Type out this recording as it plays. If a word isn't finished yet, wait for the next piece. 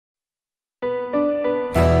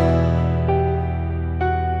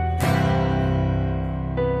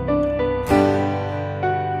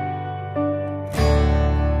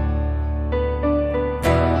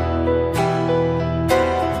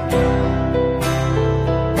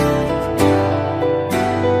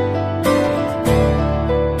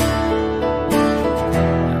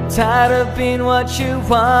tired of being what you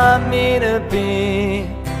want me to be.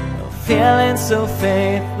 No feeling so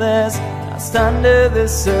faithless, lost under the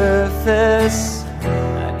surface.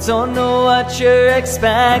 I don't know what you're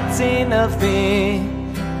expecting of me,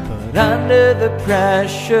 but under the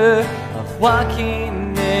pressure of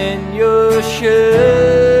walking in your shoes,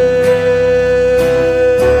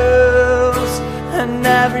 and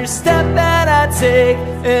every step that I take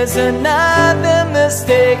is another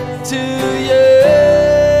mistake to you.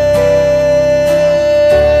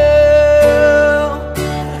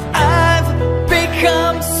 I've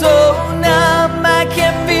become so numb, I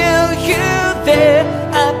can't feel you there.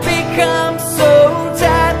 I've become so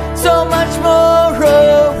tired, so much more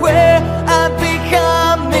aware. I'm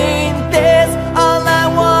becoming this. All I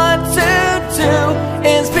want to do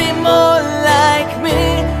is be more like me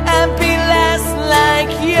and be less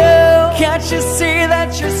like you. Can't you see that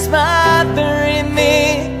you're smothering me,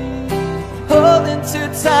 holding too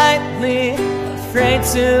tightly, afraid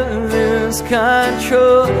to lose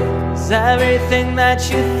control? 'Cause everything that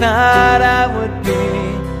you thought I would be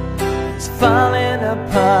is falling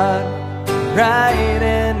apart right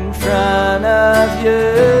in front of you.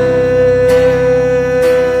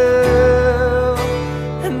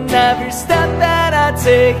 And every step that I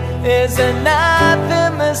take is another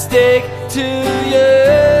mistake to you.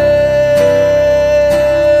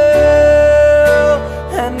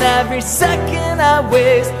 And every second I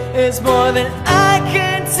waste is more than I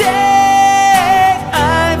can take.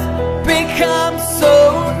 I've become so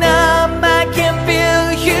numb, I can't feel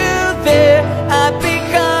you there. I've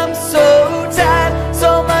become so tired,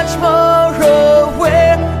 so much more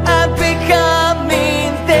aware. I'm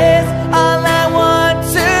becoming this. All I want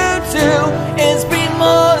to do is be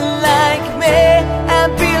more like me and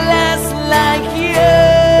be less like you.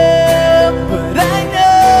 But I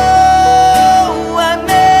know I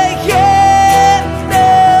may end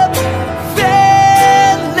up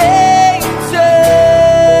failing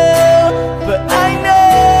too. But I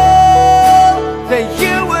know that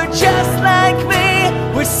you were just like me,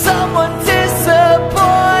 with someone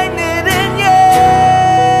disappointed in you.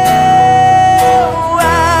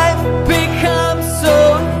 I've become so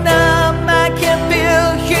numb, I can't feel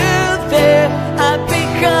you there. I've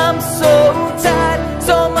become so tired,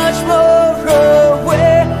 so much more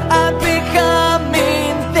aware. I'm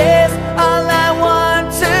becoming this. All I want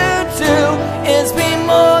to do is be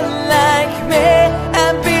more like me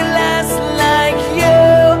and be less like you.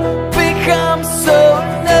 Become so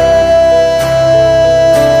numb.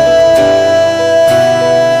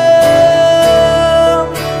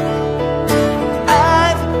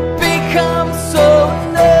 I've become so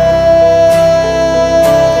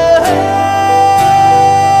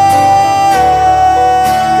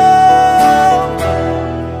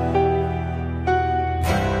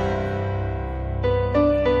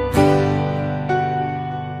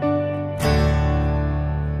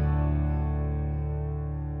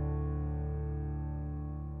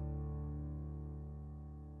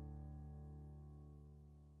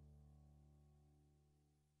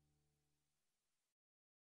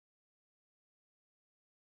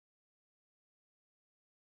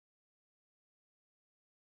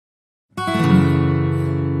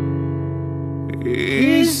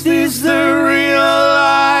Is this the real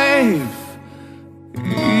life?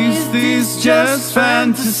 Is this just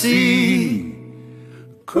fantasy?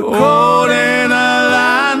 Caught in a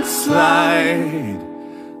landslide,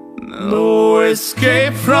 no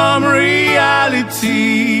escape from reality.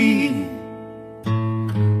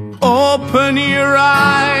 Open your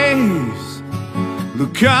eyes,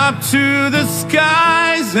 look up to the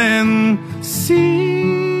skies and see.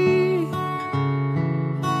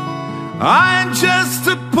 I'm just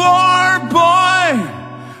a poor boy,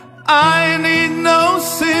 I need no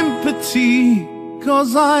sympathy,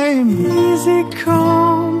 'cause I'm easy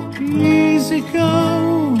come, easy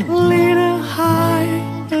go, a little high,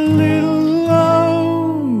 a little low.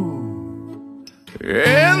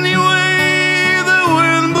 Anyway the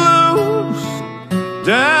wind blows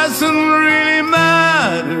doesn't really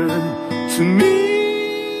matter to me,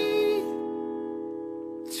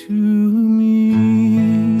 to me.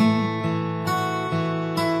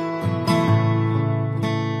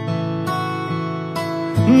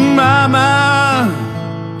 Mama,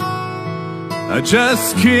 I just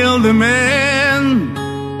killed a man,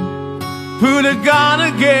 put a gun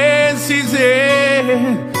against his head,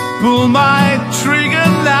 pull my trigger,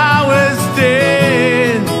 now it's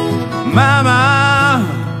dead. Mama,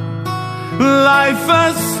 life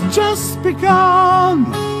has just begun,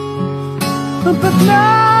 but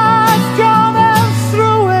now I've gone and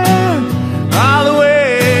threw it all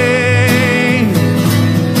away.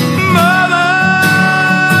 Mother,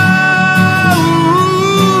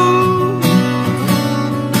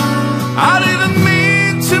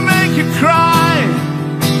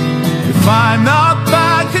 I'm not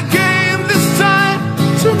back again this time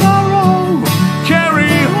tomorrow.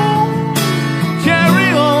 Carry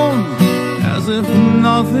on, as if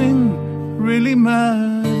nothing really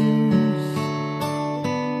matters.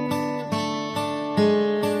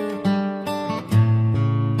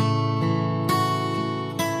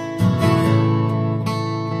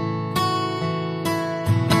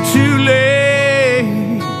 Too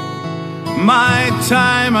late, my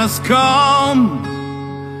time has come,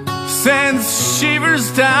 sends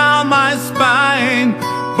shivers down my spine,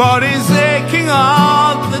 body's aching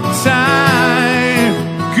all the time.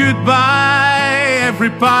 Goodbye,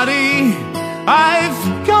 everybody,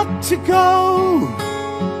 I've got to go.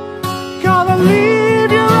 Gotta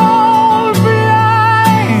leave you all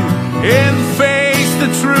behind and face the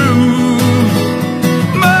truth.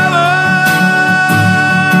 Mother,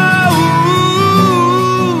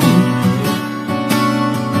 ooh,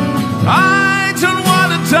 I don't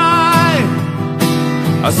wanna die.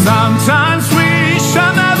 I sometimes wish I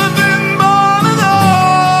never been born at all.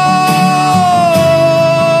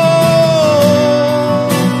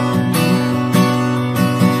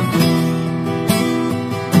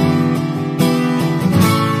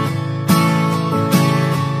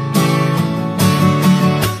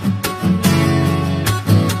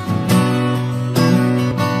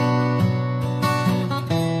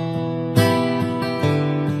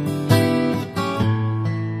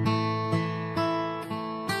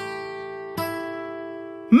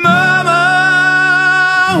 Mama,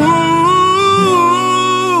 ooh,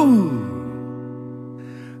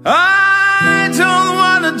 I don't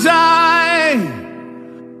wanna die.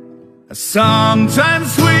 I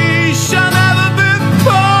sometimes wish I never been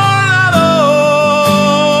born at all.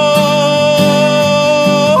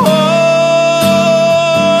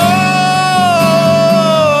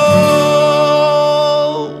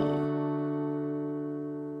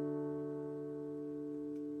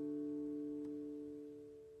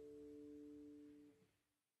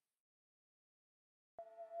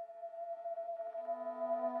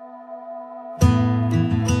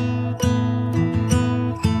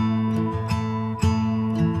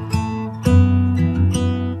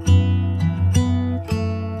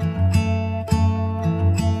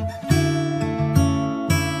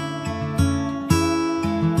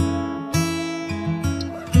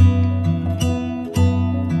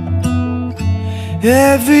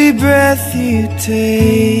 Every breath you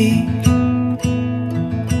take,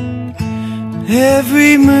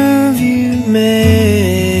 every move you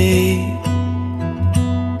make,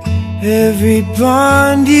 every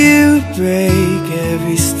bond you break,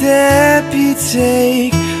 every step you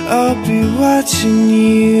take, I'll be watching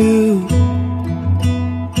you.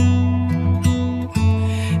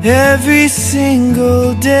 Every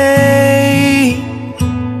single day,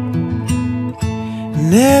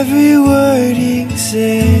 and every word you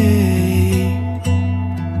say,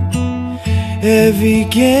 every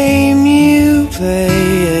game you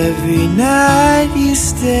play, every night you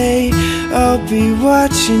stay, I'll be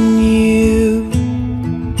watching you.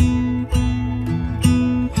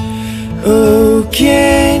 Oh,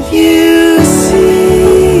 can't you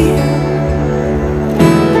see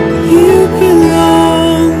you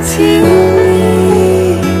belong to me?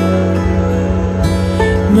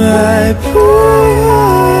 My poor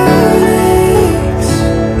heart aches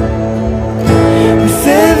with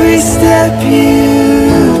every step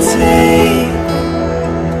you take,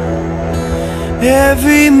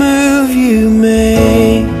 every move you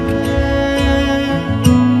make,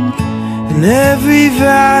 and every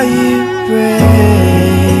vow you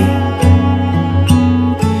break,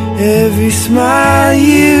 every smile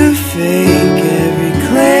you fake, every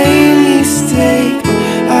claim you stake,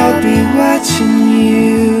 I'll be watching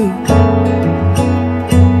you.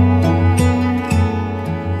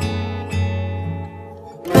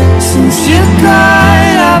 Since you're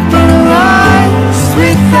gone, I've been lost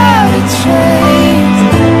without a trace.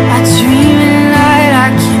 I dream at night, I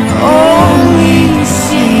can only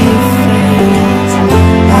see your face.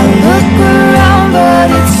 I look around, but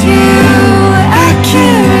it's you I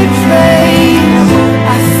can't replace.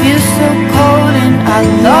 I feel so cold and I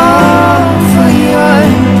long for your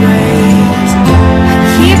embrace. I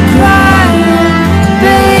keep crying,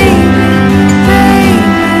 baby, baby,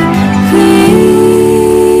 please.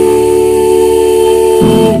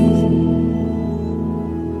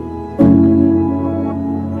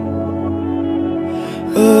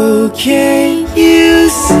 Oh, can't you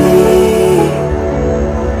see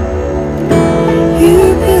you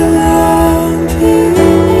belong to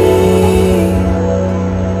me?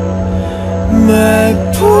 My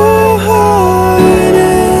poor heart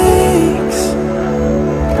aches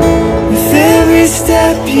with every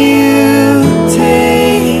step you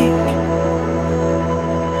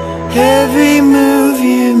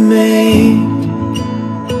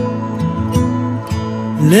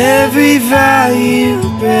and every vow you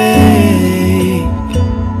break,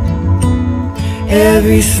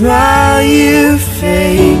 every smile you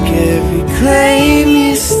fake, every claim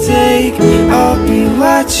you stake, I'll be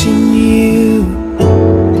watching you.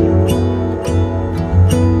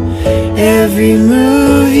 Every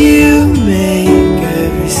move you make,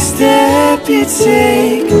 every step you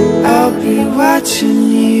take, I'll be watching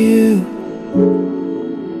you.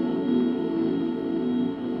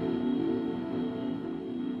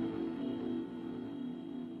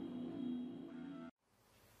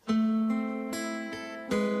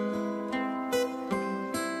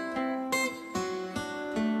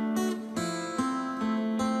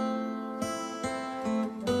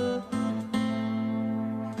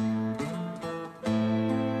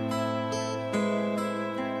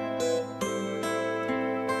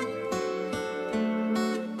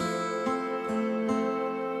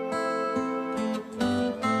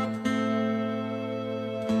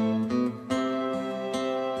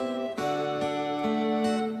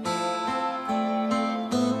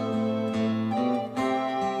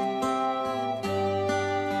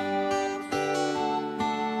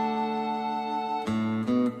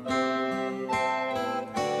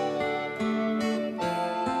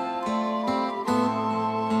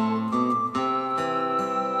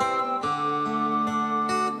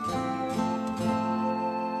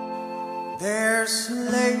 There's a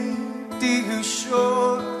lady who's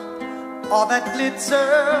sure all that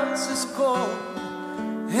glitters is gold,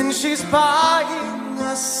 and she's buying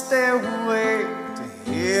a stairway to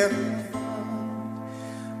heaven.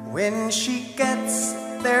 When she gets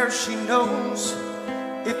there, she knows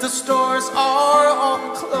if the stores are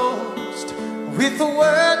all closed, with the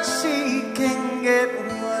word she can get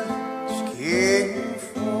what she came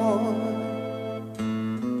for.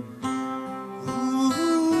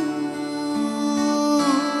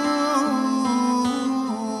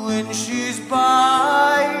 She's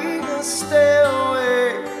buying a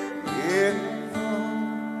stairway in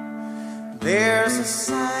home. There's a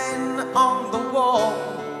sign on the wall,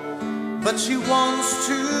 but she wants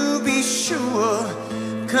to be sure,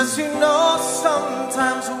 'cause you know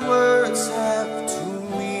sometimes words have two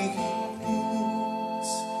meanings.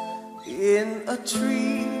 In a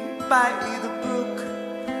tree by the brook,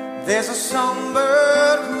 there's a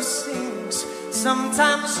songbird who sings.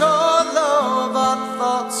 Sometimes all of our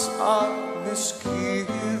thoughts are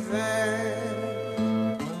misgiven.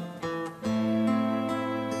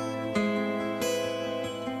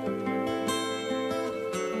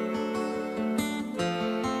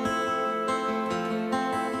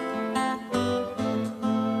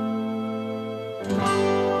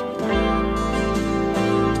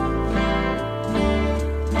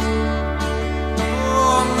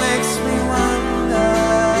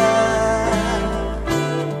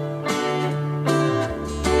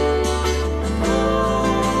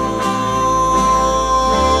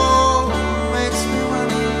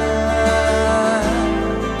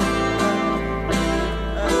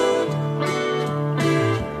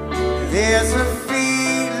 There's a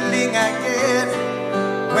feeling I get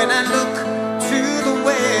when I look to the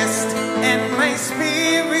west, and my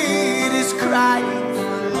spirit is crying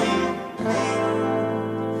for leaving.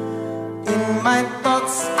 In my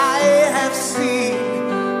thoughts I have seen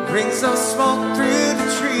rings of smoke through the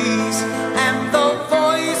trees, and the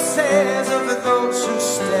voices of those who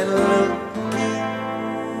stand looking.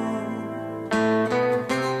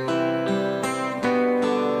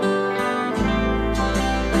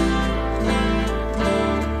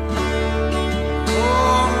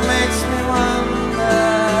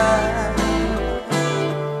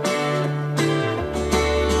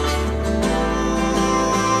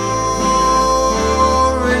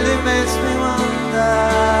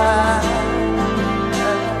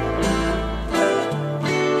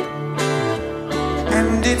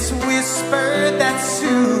 It's whispered that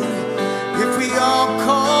soon, if we all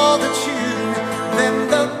call the tune, then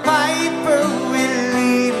the piper will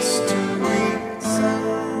lead us to reason,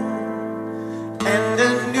 and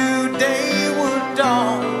a new day will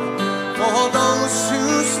dawn for those who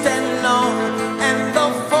stand alone, and the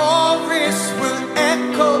forest will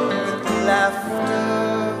echo with laughter.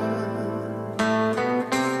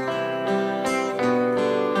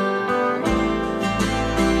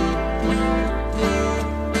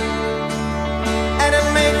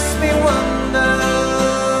 Makes me wonder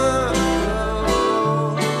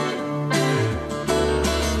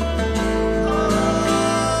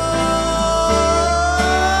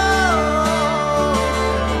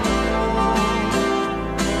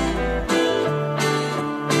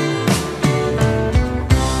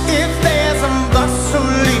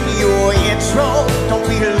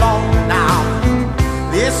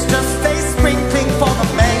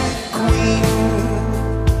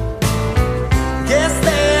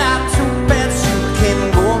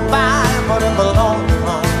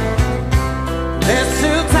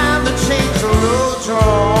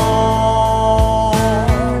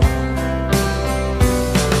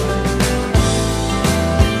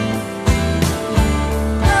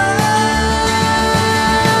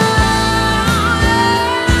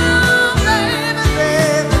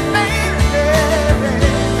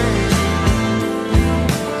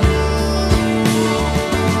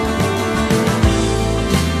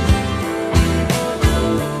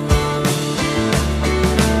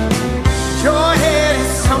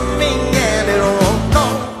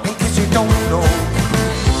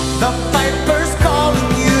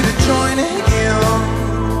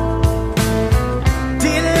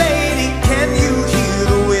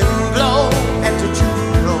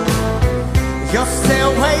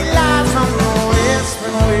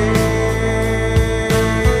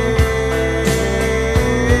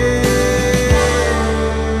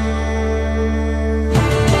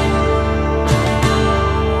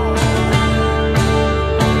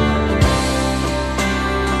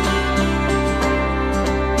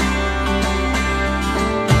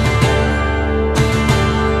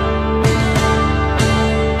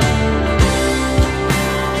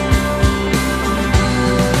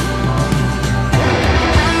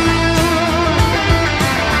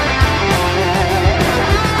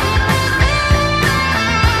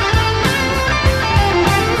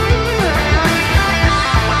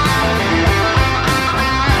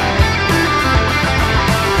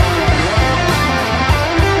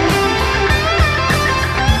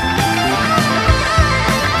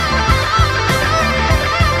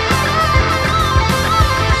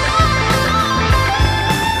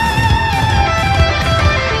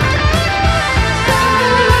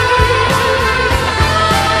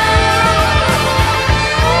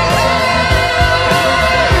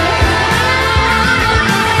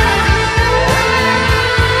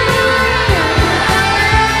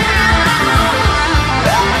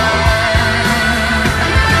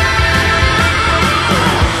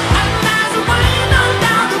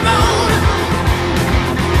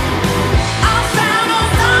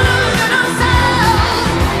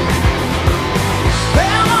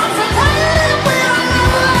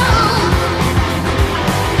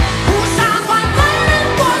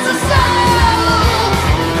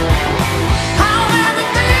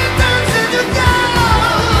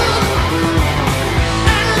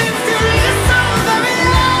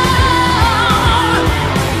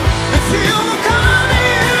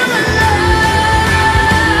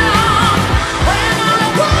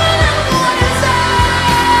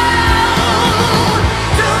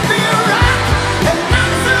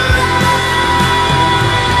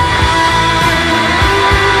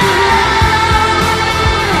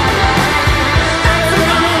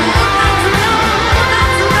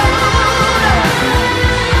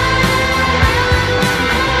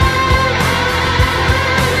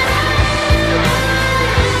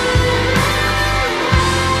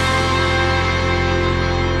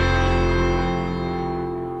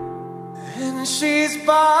She's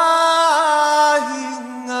buying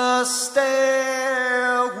a stairway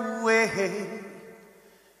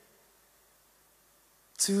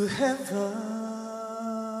to heaven.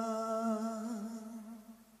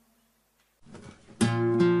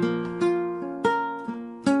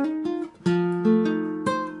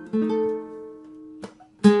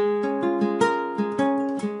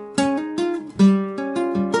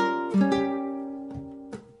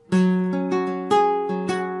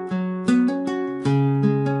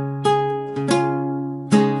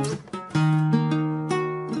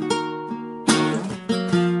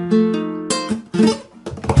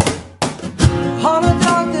 On a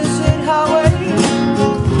dark desert highway,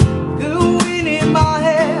 good wind in my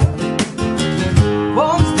hair,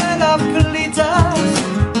 warm smell of colitas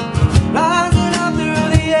rising up through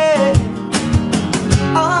the air.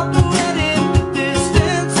 Up and in the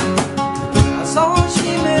distance, I saw a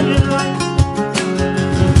shimmering light.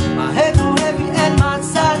 My head grew heavy and my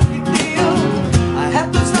sides grew clear. I had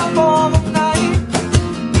to stop for the night.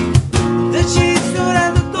 Then she stood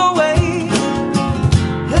at the doorway,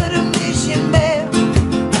 heard a mission bell.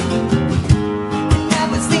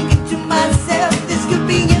 Myself, this could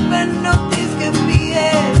be heaven, no, this could be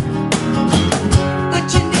it. But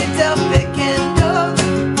you need to pick and up,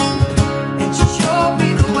 and she showed me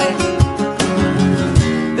the way.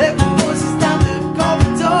 There were voices down the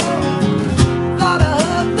corridor, thought I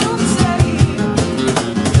heard them say,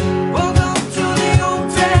 welcome to the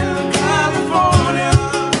Hotel California.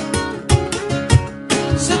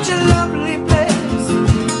 Such a lovely place,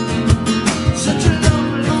 such a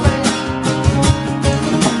lovely place.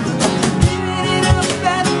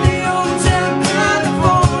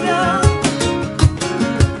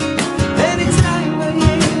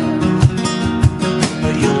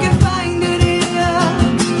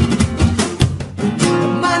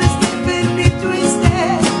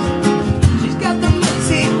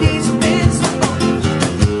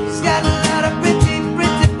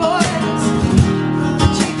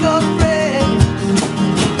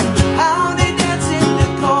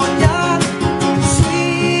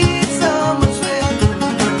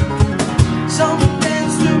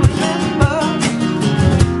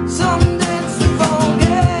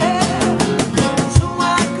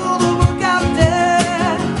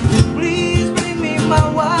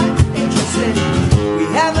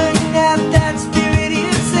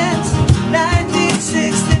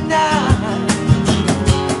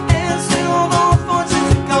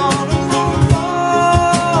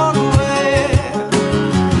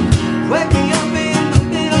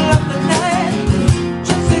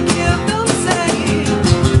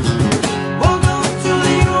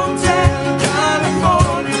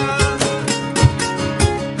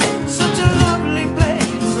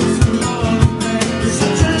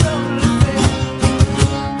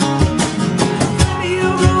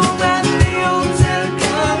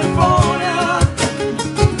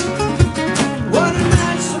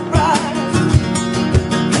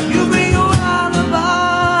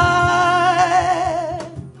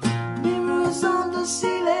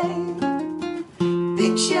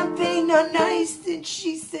 Champagne on ice, and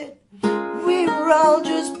she said, we're all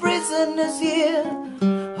just prisoners here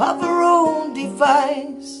of our own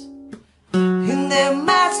device. In their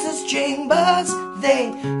master's chambers,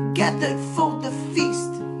 they gathered for the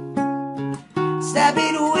feast,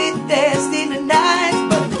 stabbing with their stealing knives,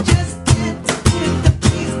 but they just can't get the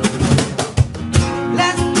peace.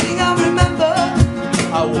 Last thing I remember,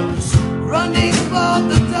 I was running for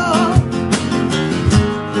the door.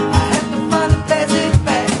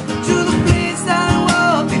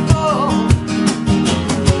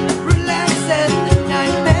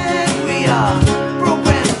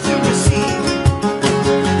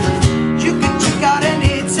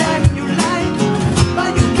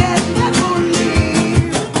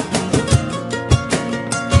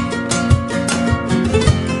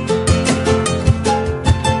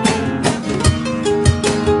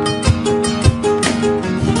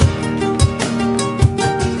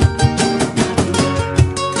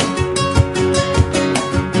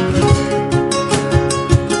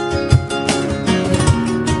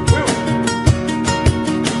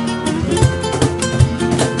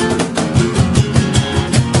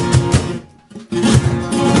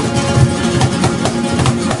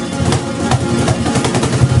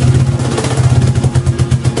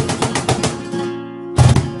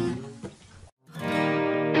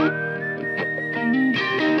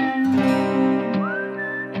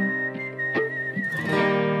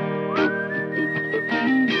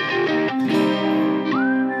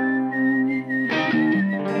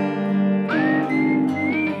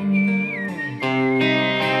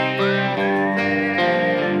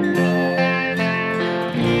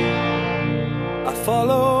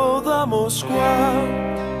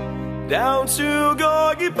 down to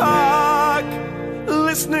Gorky Park,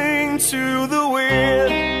 listening to the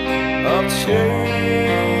wind of change.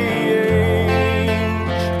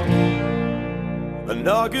 An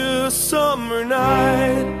August summer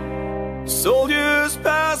night, soldiers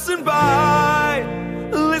passing by,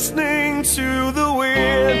 listening to the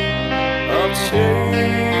wind of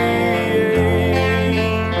change.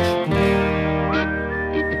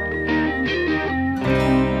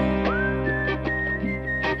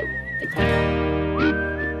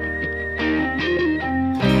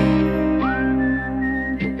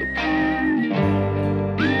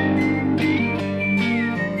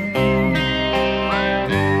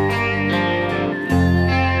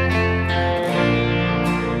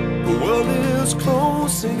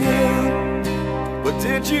 Closing in, but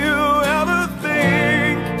did you ever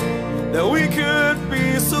think that we could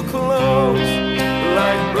be so close,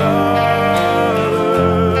 like brothers?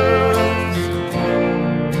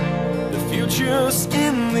 The future's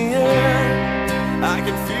in the air, I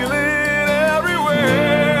can feel it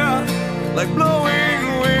everywhere, like blowing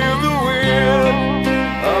with the wind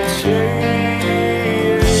of change.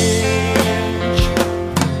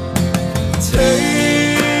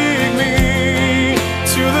 Take me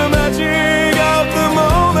to the magic of the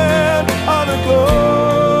moment on a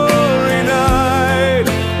glory night,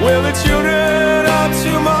 where the children of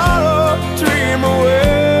tomorrow dream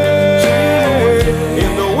away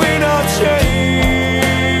in the wind of change.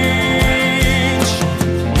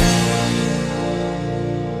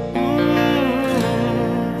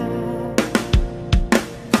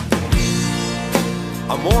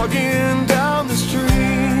 I'm walking down the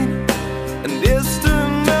street, and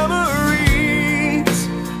distant memories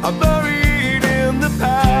are buried in the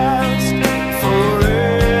past forever.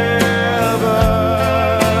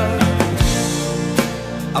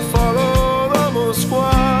 I follow the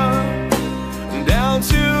Moskwa down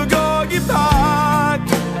to Gorky Park,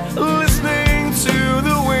 listening to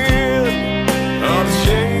the wind of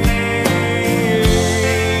change.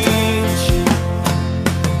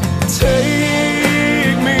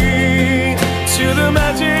 Take me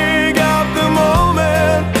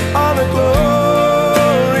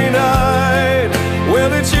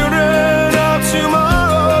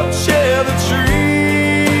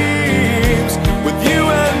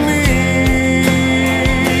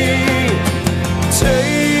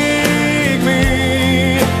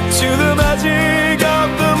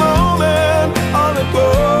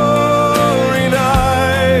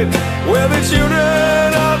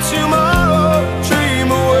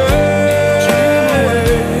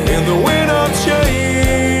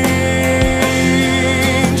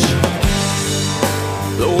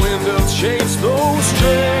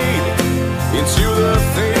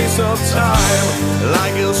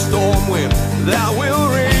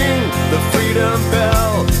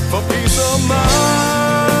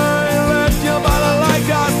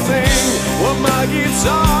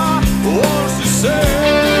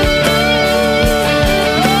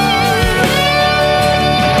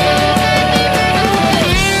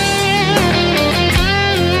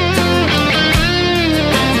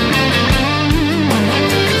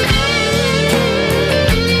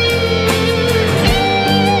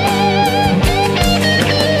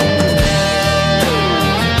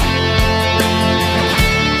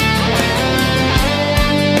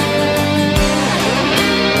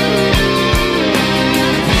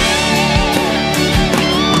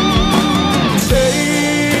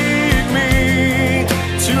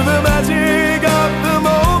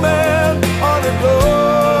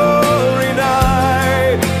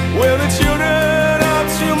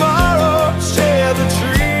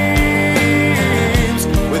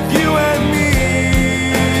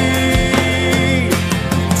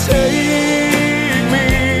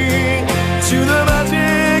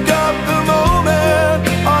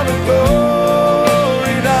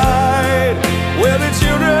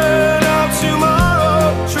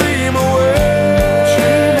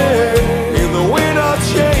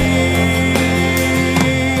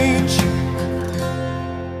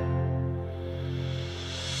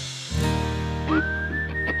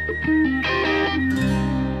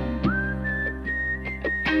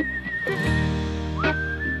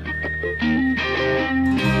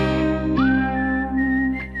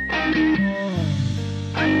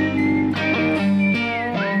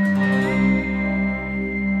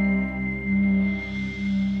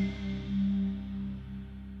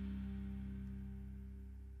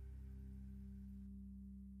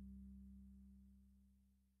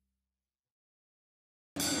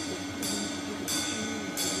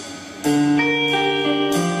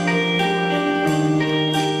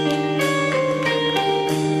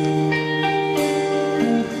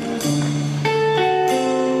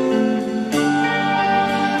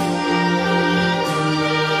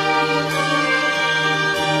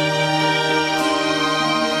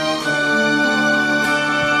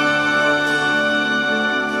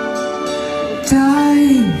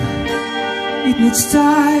It needs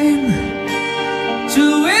time to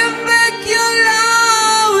win back your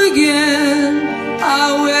love again. I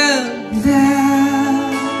will be there.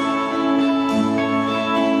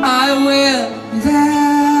 I will be there.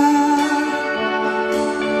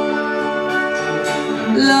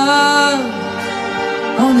 Love,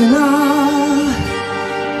 only love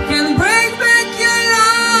can bring back your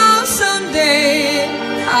love someday.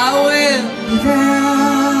 I will be there.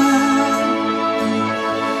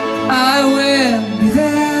 I will be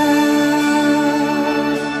there.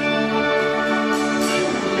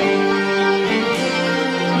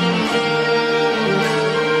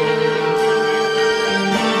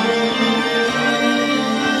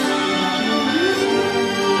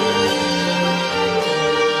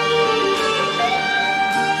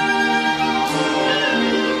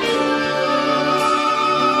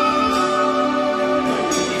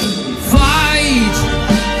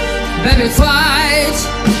 Baby, fight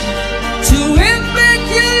to win back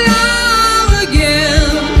your love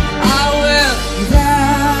again. I will be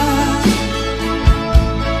there.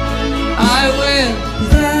 I will be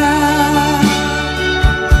there.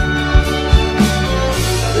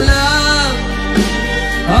 Love,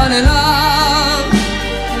 only love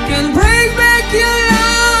can bring back your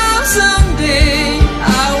love someday.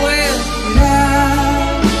 I will be there.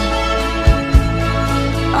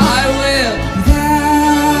 I will be there.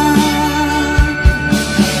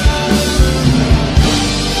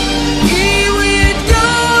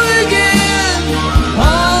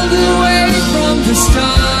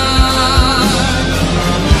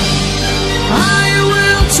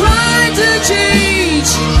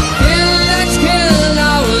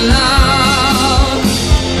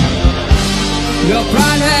 Your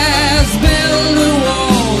pride has built a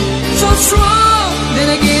wall so strong, then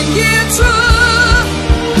again get through.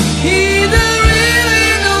 Either really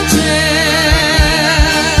no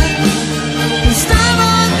chance. This time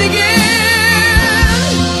on again,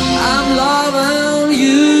 I'm loving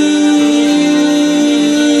you.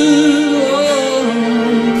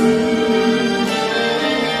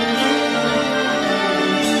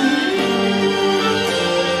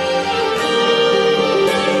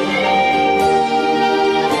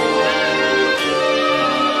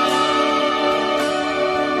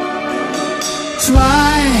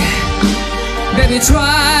 Try, baby,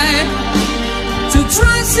 try to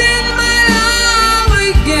trust in my love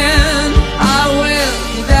again. I will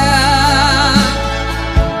be there.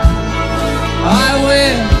 I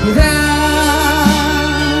will be there.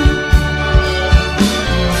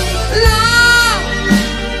 Love,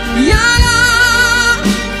 your love,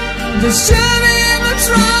 just show me my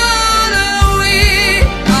throne away.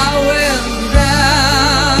 I will be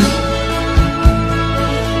there.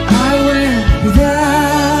 I will be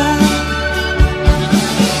there.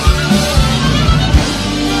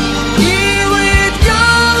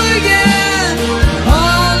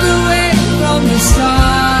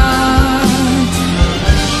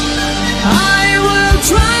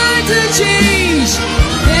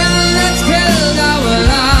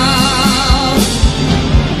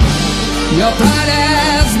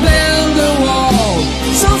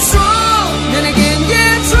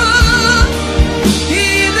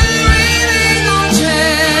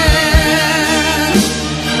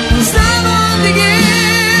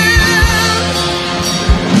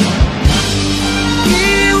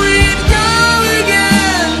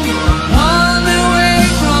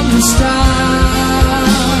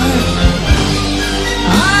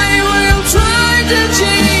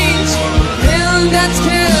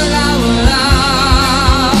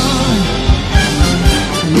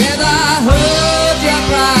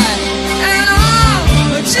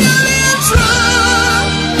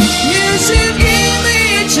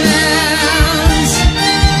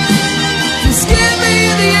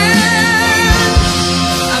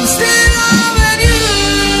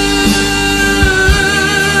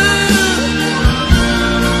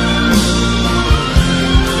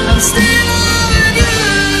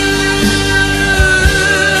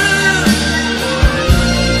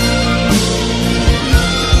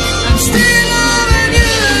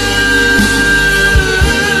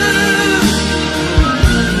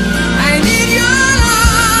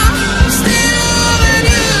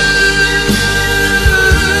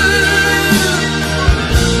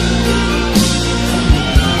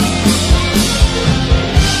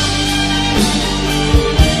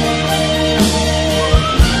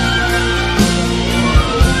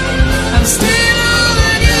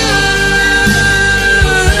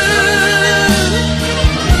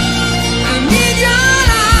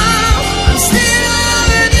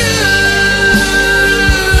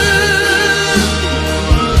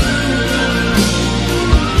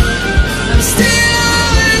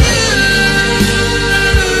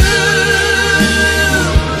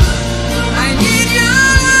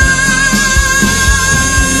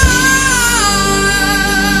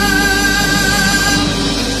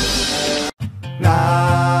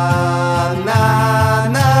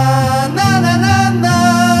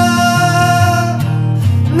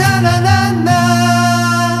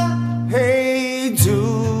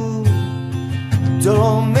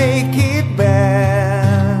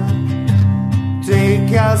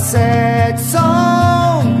 sad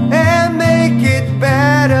song and make it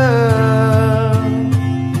better.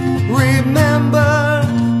 Remember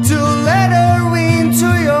to let her into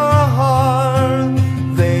your heart,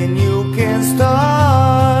 then you can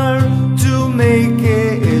start to make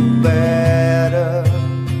it better.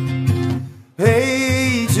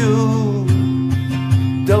 Hey Jude,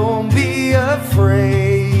 don't be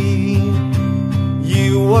afraid.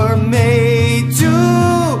 You were made to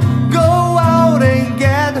go out and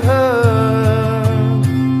get her.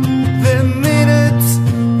 The minute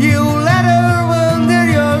you let her under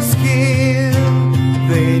your skin,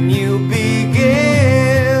 then you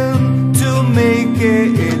begin to make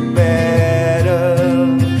it better.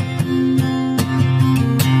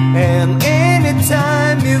 And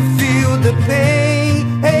anytime you feel the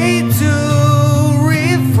pain, hey, to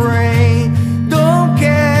refrain. Don't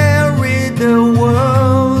carry the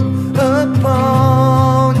world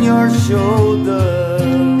upon your shoulder.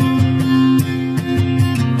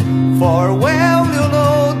 For well you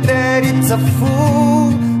know that it's a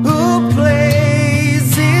fool who plays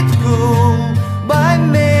it cool by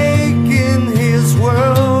making his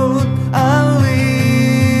world a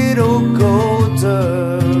little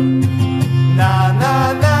colder. Na na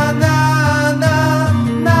na na na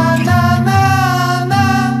na na na na.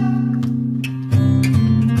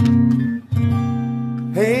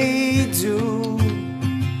 Hey Jude,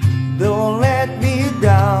 don't let me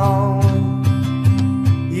down.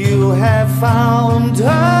 You have found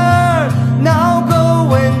her, now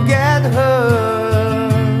go and get her.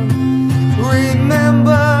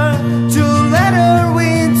 Remember to let her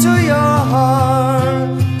into your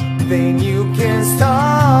heart, then you can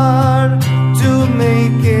start to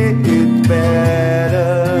make it better.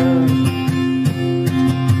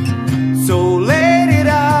 So let it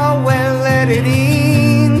out and let it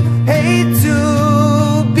in. Hey, to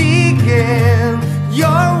begin.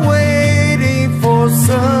 You're waiting for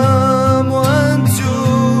someone to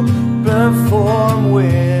perform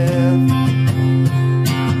with.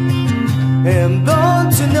 And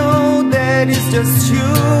don't you know that it's just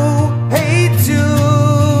you? Hey, to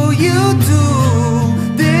you do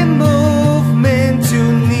the movement you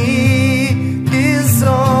need is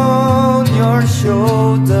on your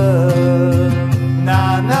shoulder. Na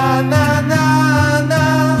na na na na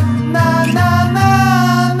na na na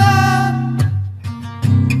na.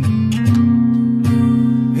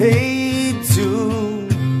 Hey Jude,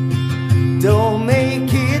 don't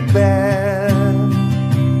make it bad.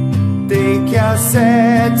 Take your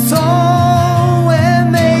sad song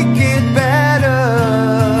and make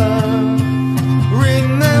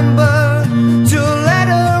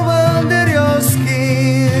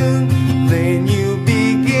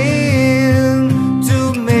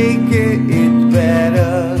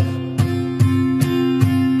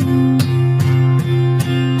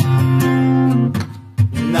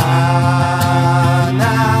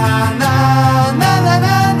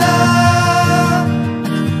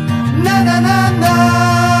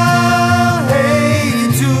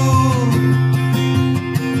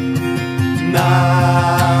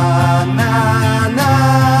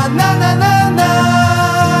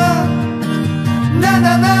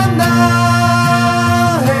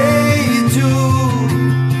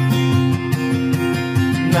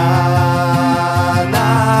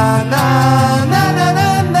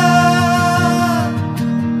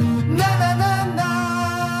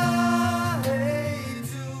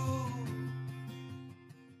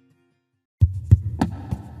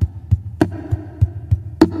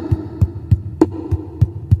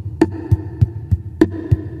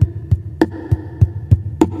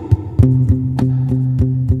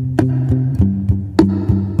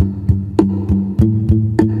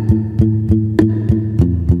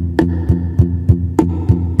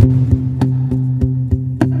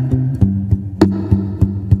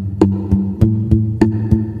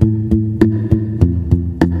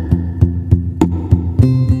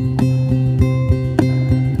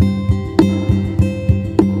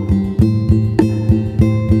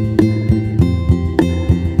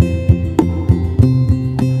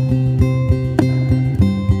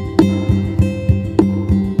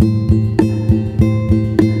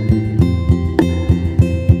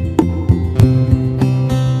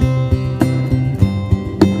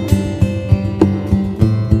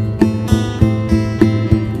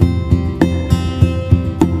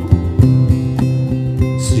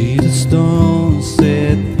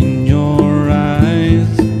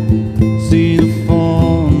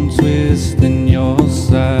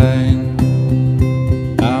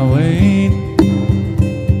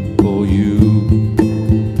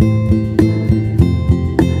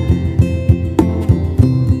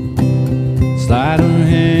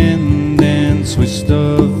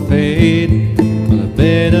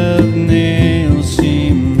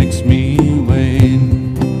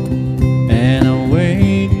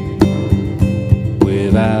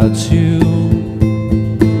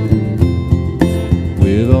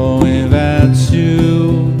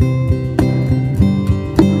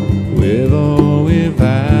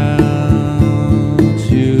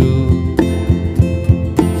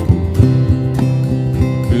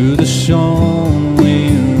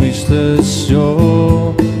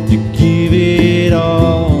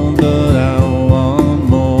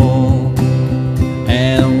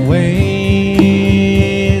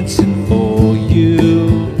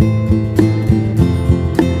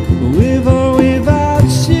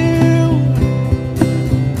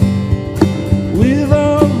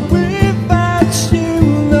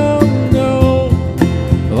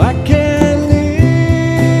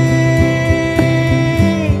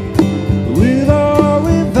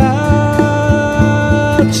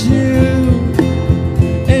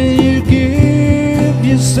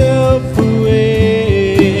yourself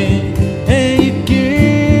away, and you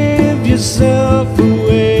give yourself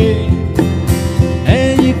away,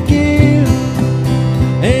 and you give,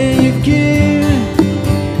 and you give,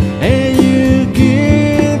 and you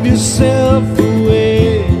give yourself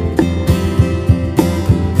away.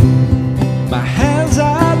 My hands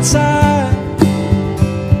are tied,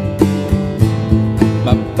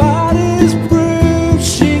 my body's bruised,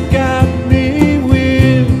 she got me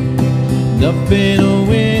with nothing to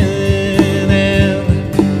win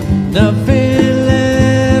and nothing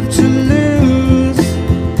left to lose,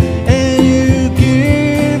 and you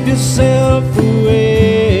give yourself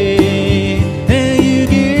away, and you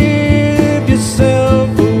give yourself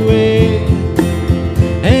away,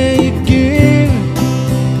 and you give,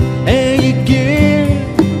 and you give,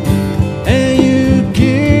 and you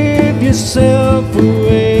give yourself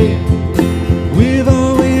away, with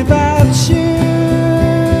or without you,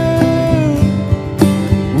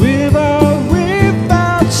 with or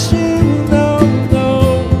without you. No, no,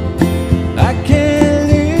 I can't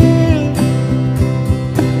live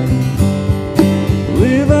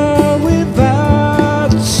with or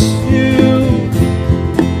without you.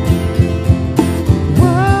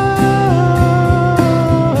 Whoa,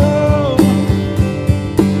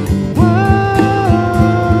 whoa,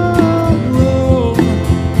 whoa.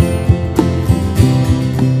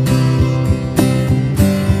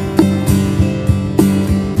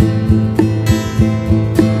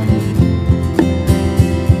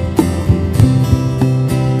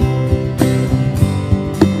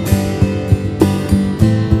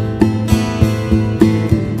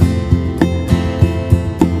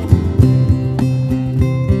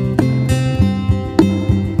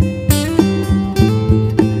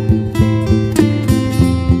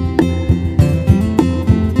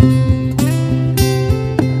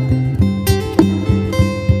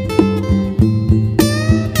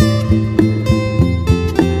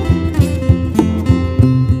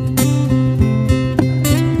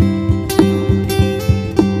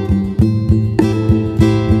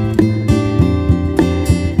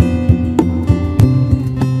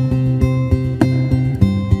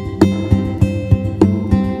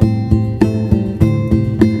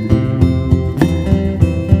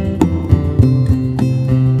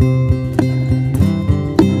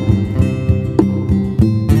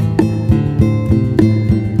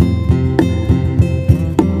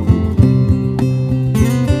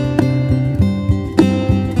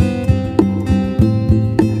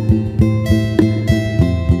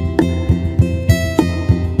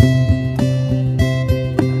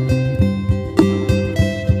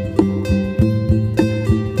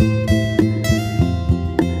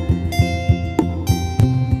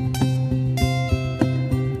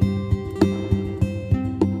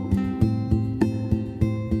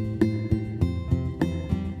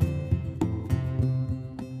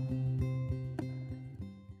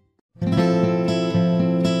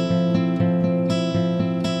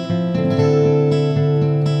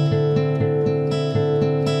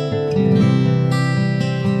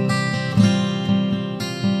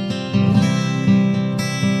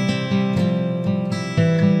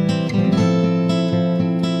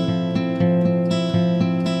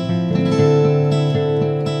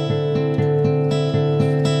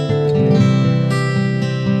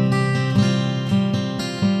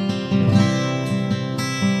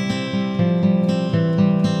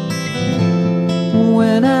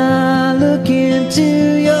 When I look into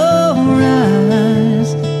your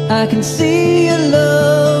eyes, I can see your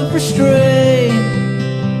love restrained.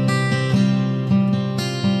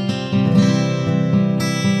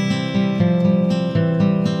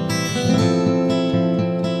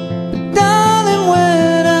 But darling,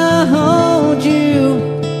 when I hold you,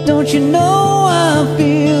 don't you know I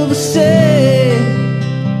feel the same?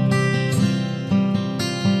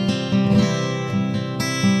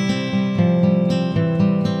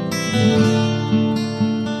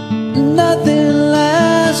 Nothing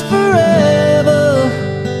lasts forever,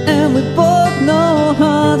 and we both know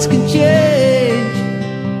hearts can change.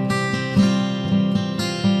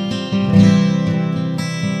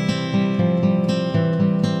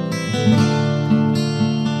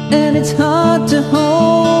 And it's hard to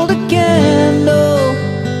hold a candle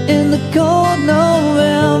in the cold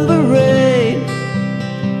November rain.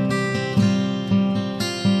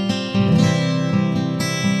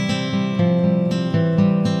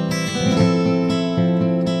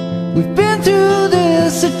 We've been through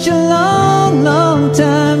this such a long, long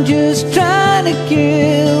time, just trying to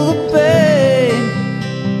kill the pain.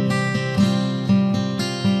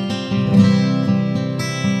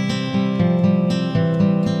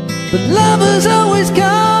 But lovers always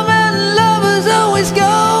come and lovers always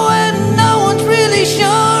go.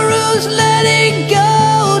 letting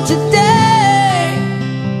go today,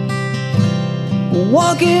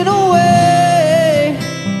 walking away.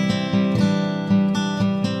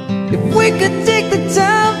 If we could take the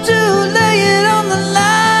time to lay it on the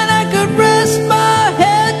line, I could rest my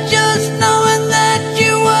head just knowing that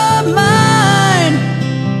you were mine.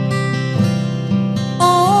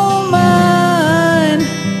 Oh, mine.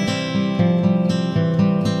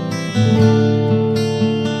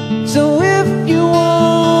 So if you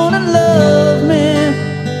wanna love me,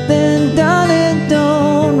 then darling,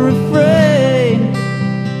 don't refrain.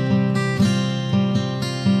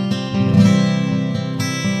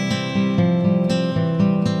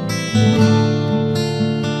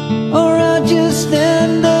 Or I'll just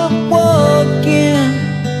end up walking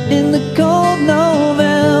in the cold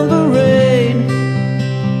November rain.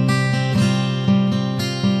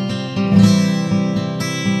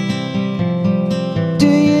 Do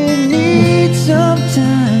you need some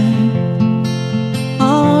time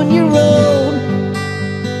on your own?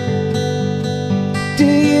 Do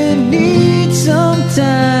you need some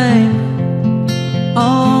time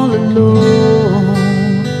all alone?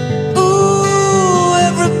 Ooh,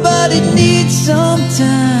 everybody needs some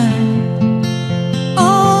time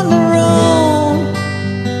on their own.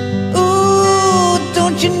 Ooh,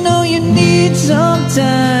 don't you know you need some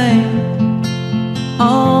time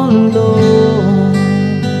all alone?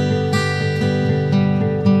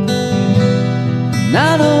 And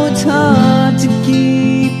I know it's hard to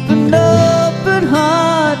keep an open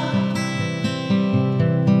heart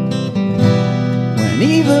when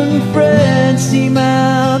even friends seem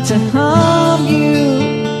out to harm you.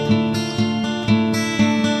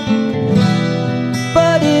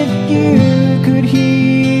 But if you could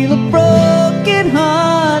heal a broken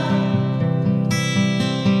heart,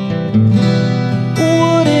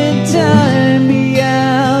 wouldn't time be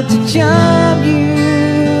out to charm you?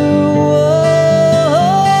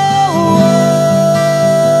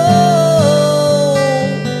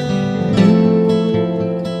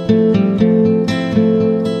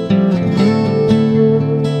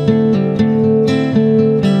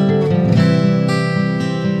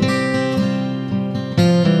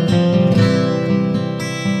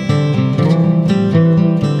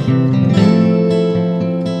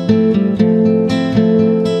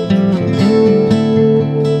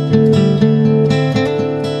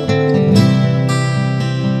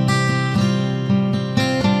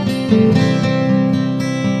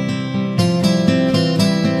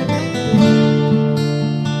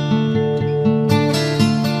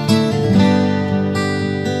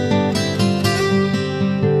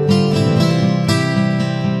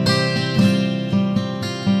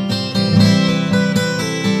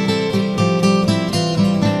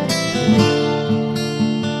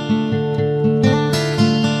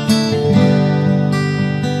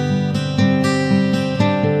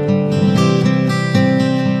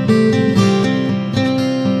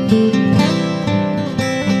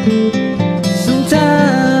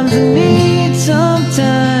 Sometimes I need some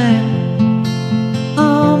time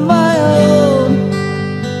on my own.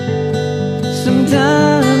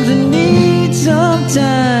 Sometimes I need some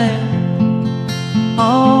time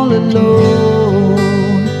all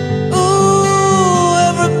alone. Ooh,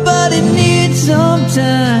 everybody needs some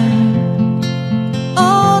time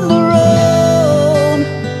on their own.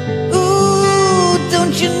 Ooh,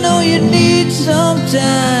 don't you know you need some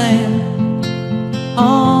time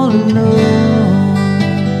all alone?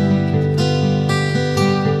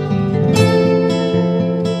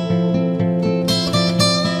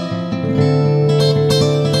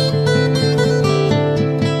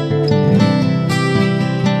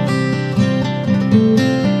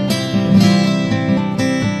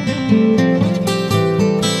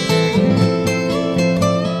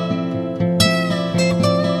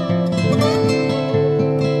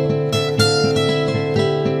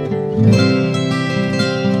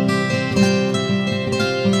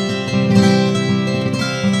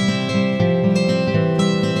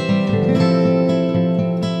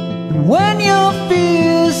 When your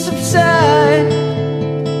fears subside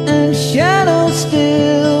and shadows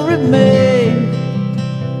still remain,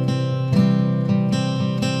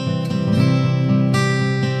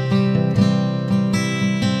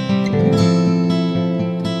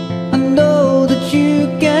 I know that you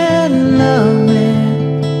can love me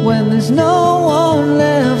when there's no one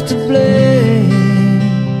left to blame.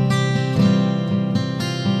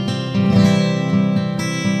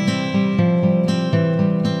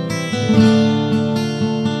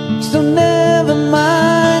 So never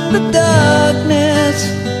mind the darkness,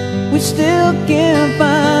 we still can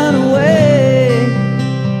find a way.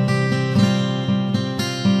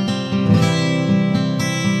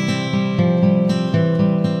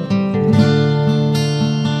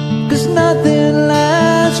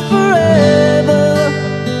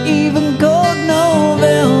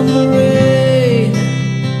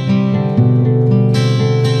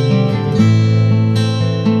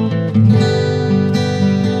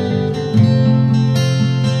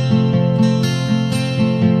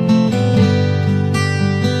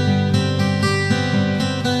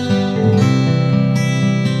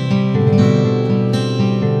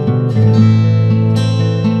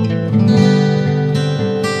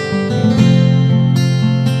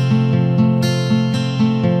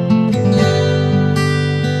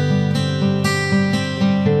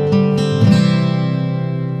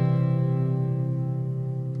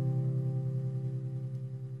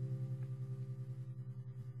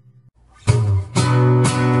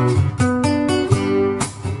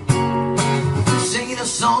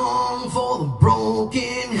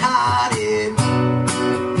 hide it.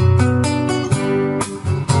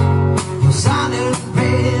 Silent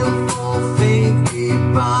prayer for faith,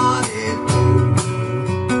 keep on it.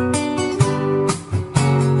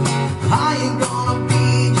 I ain't gonna be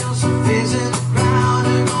just a face in the crowd.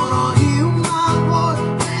 You're gonna hear my voice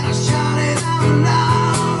when I shout it out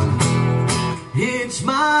loud. It's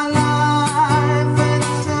my life and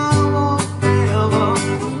it's now or never.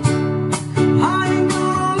 I ain't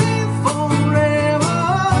gonna live forever.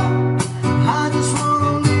 I just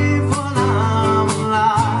wanna live while I'm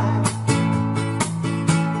alive.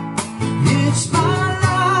 It's my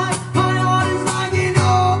life, my heart is like an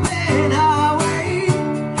open highway.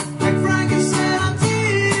 Like Frankie said, I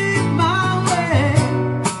did it my way.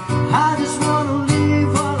 I just wanna live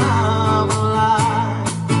while I'm alive.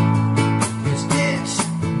 'Cause it's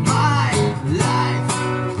my life.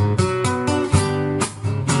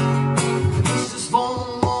 This is for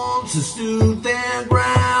the ones who stood their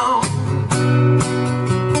ground.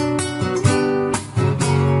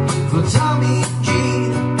 For Tommy and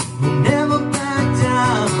Gina, who never back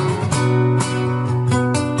down.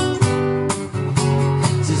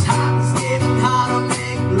 It's hot, it's getting hotter,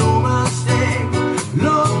 make no mistake.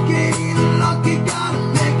 Lucky, gotta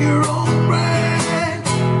make your own break.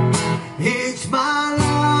 It's my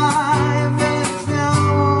life and it's now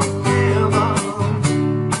or never.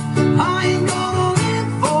 I ain't gonna live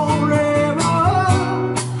forever.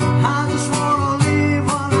 I just wanna live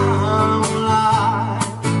while I'm alive.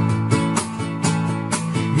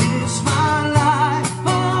 It's my life,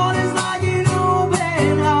 my heart is like an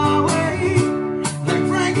open highway. Like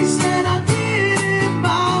Frankie said, I did it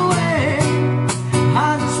my way. I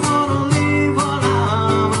just wanna live while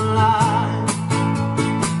I'm alive.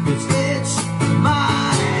 'Cause it's my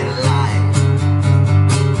life.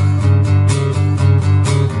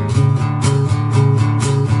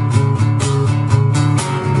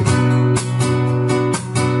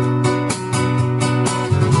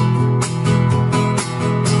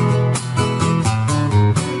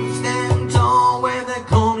 Stand tall when they're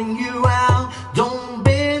calling you out. Don't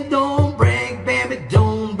bend, don't break, baby,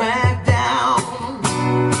 don't back down.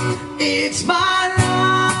 It's my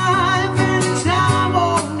life and it's now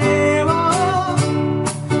or never.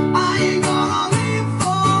 I ain't gonna live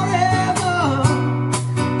forever.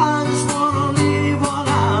 I just wanna live while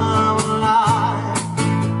I'm alive.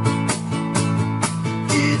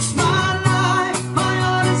 It's my life, my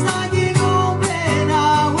heart is like an open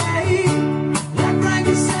highway. Like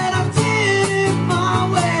Frankie said, I did it my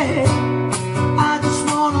way. I just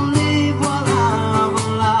wanna live while I'm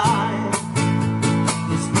alive.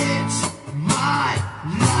 'Cause it's my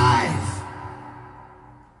life.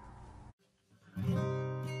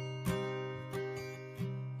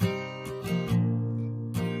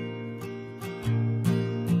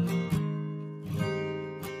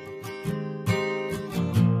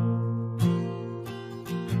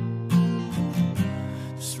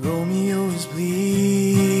 This Romeo is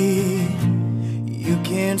bleed. You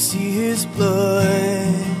can't see his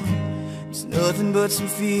blood. It's nothing but some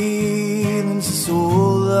feelings a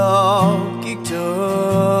soul all kicked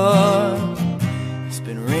up. It's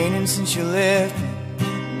been raining since you left me.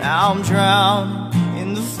 Now I'm drowned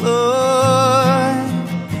in the flood.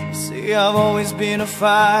 You say I've always been a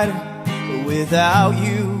fighter, but without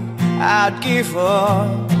you I'd give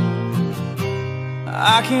up.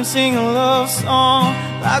 I can't sing a love song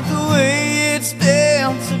like the way it's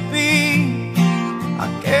meant to be. I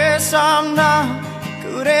guess I'm not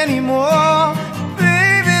good anymore.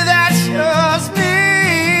 Baby, that's just me.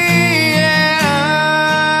 And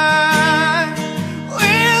I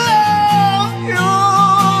will love you,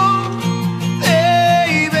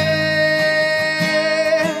 baby.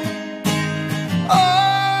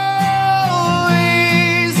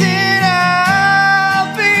 Always, and I'll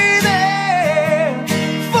be there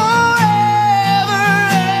forever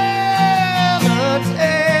and a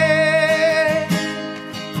day.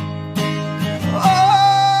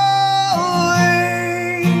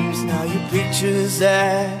 Always. Now your pictures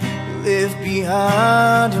that you left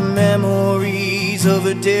behind are memories of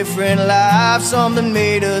a different life. Some that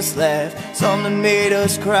made us laugh, some that made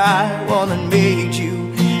us cry, one that made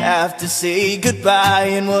you have to say goodbye.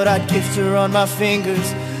 And what I'd give to run my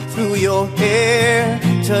fingers through your hair,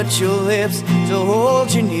 touch your lips to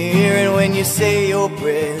hold you near. And when you say your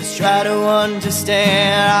prayers, try to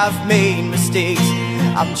understand I've made mistakes.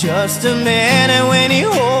 I'm just a man. And when he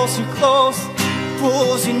holds you close,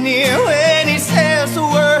 pulls you near, when he says the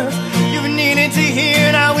words you've needed to hear,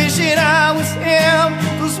 and I wish that I was him.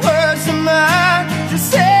 Those words are mine to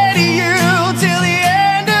say to you till the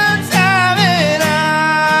end of time. And I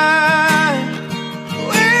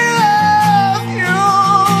will love you,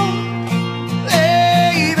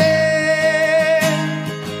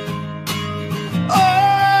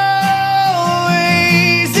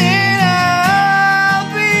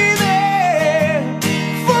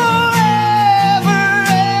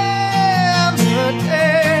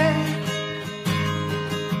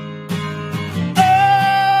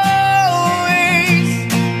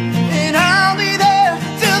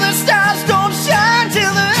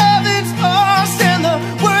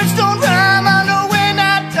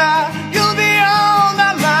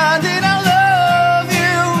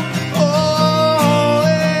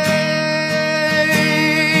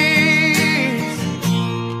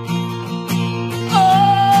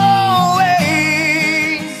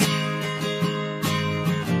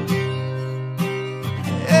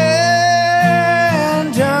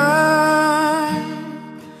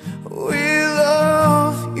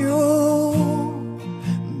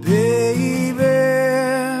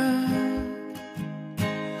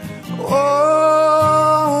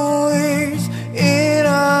 always, and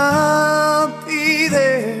I'll be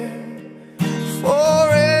there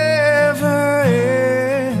forever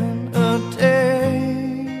and a day.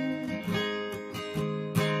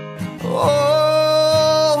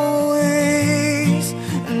 Always,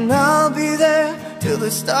 and I'll be there till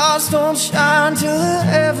the stars don't shine, till the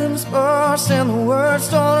heavens burst and the words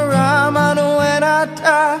don't rhyme. I know when I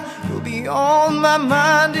die, you'll be on my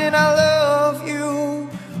mind, and I love you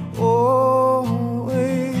always.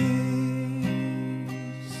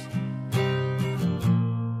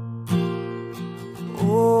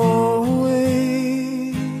 Always.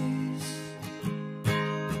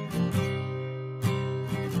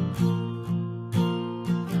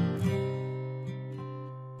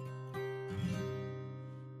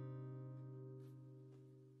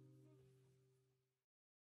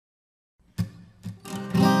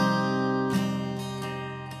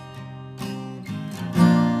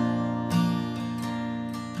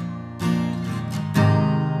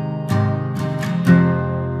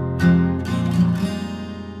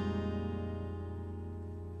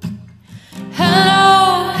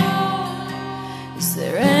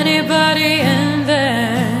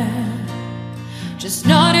 Just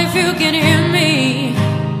not if you can hear me.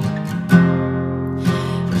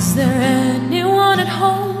 Is there anyone at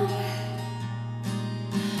home?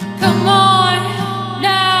 Come on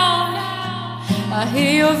now, I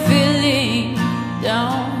hear you're feeling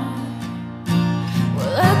down.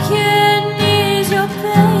 Well, I can ease your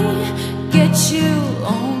pain, get you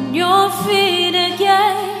on your feet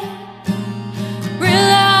again.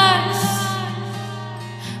 Relax,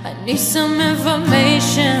 I need some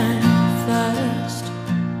information first.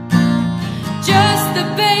 Just the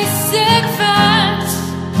basic facts.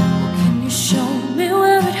 Well, can you show me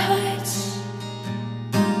where it hurts?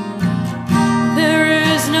 There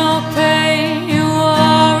is no pain, you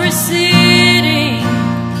are receding.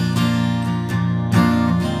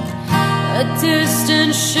 A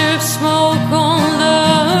distant ship, smoke on the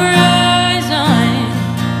horizon.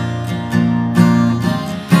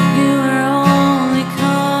 You are only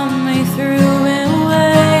coming through in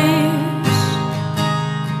waves.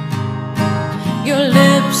 Your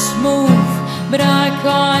lips move, but I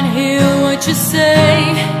can't hear what you say.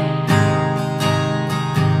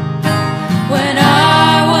 When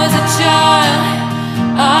I was a child,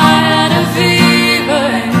 I had a fever.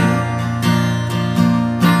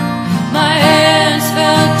 My hands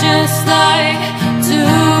felt just like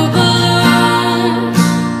two balloons.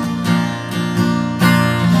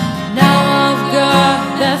 Now I've got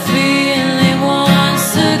that feeling once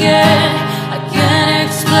again. I can't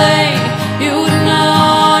explain, you would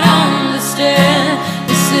not understand.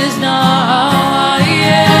 This is not how I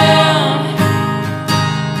am.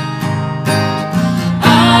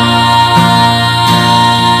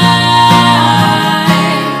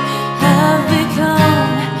 I have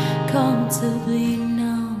become comfortably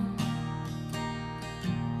numb.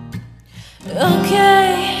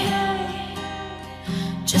 Okay,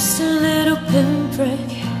 just a little pinprick,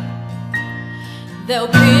 there'll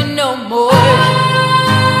be no more.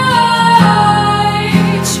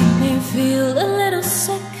 But you may feel a little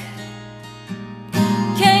sick.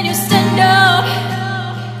 Can you stand up?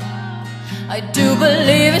 I do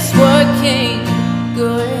believe it's working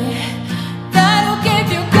good. That'll keep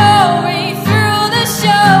you going through the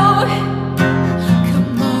show.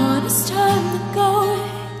 Come on, it's time to go.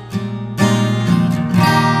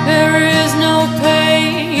 There is no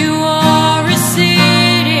pain, you are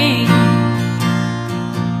receding.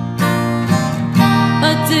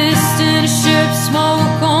 A distant ship,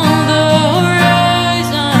 smoke on the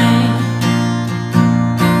horizon.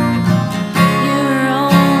 You're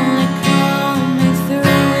only coming through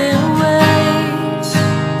in waves.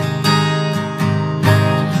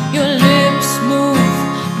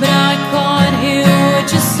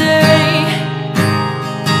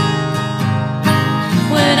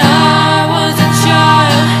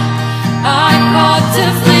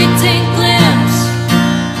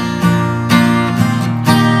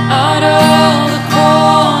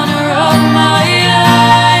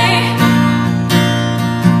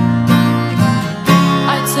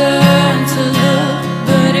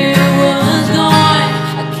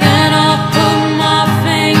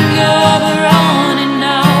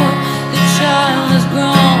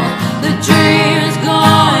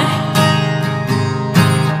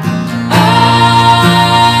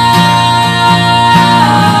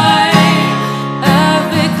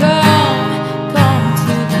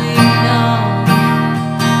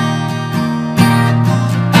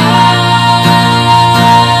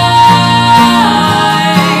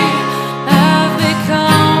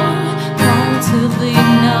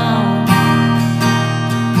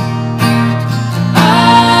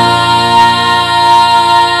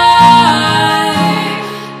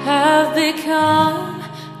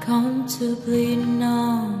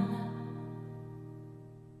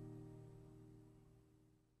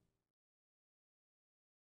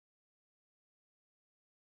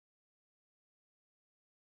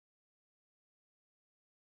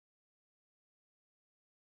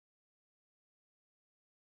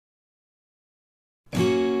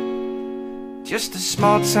 just a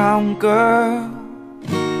small town girl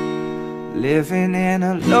living in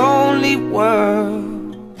a lonely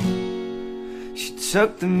world. She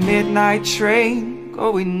took the midnight train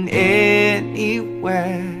going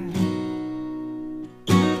anywhere.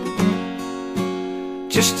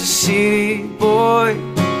 Just a city boy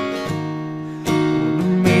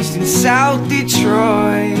raised in South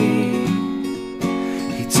Detroit.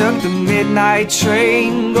 He took the midnight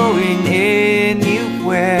train going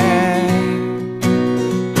anywhere.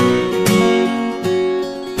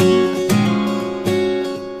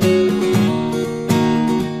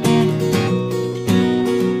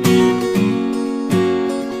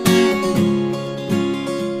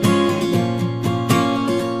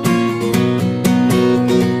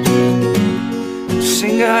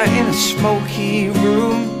 Singer in a smoky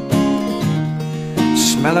room,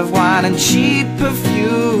 smell of wine and cheap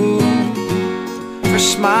perfume. For a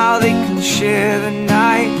smile they can share the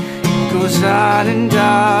night. It goes on and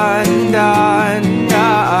on and on and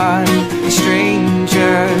on.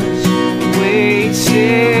 Strangers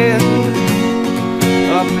waiting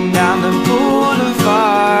up and down the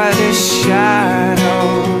boulevard. There's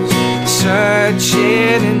shadows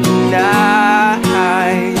searching in the night.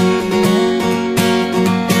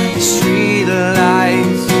 Street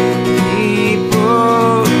lights,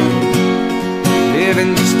 people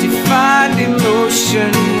living just defined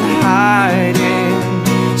emotion, hiding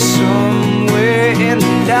somewhere in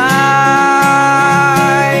the night.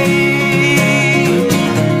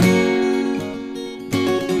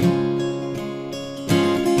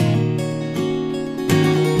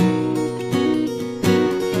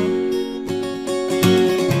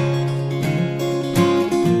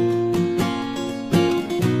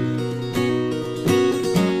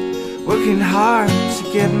 Working hard to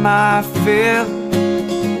get my fill.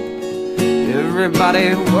 Everybody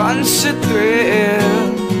wants a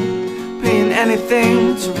thrill, paying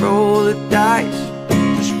anything to roll the dice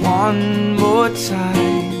just one more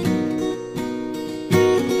time.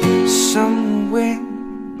 Some will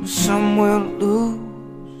win, some will lose.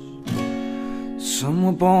 Some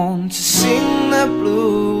were born to sing the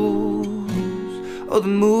blues. Oh, the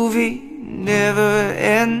movie never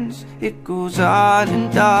ends. It goes on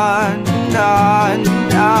and on and on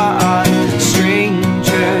and on.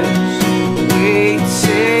 Strangers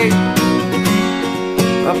waiting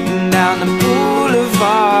up and down the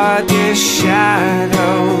boulevard. There's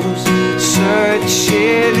shadows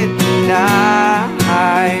searching in the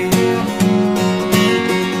night.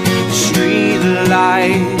 Street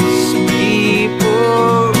lights,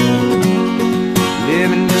 people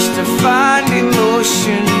living just to find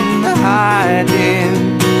emotion,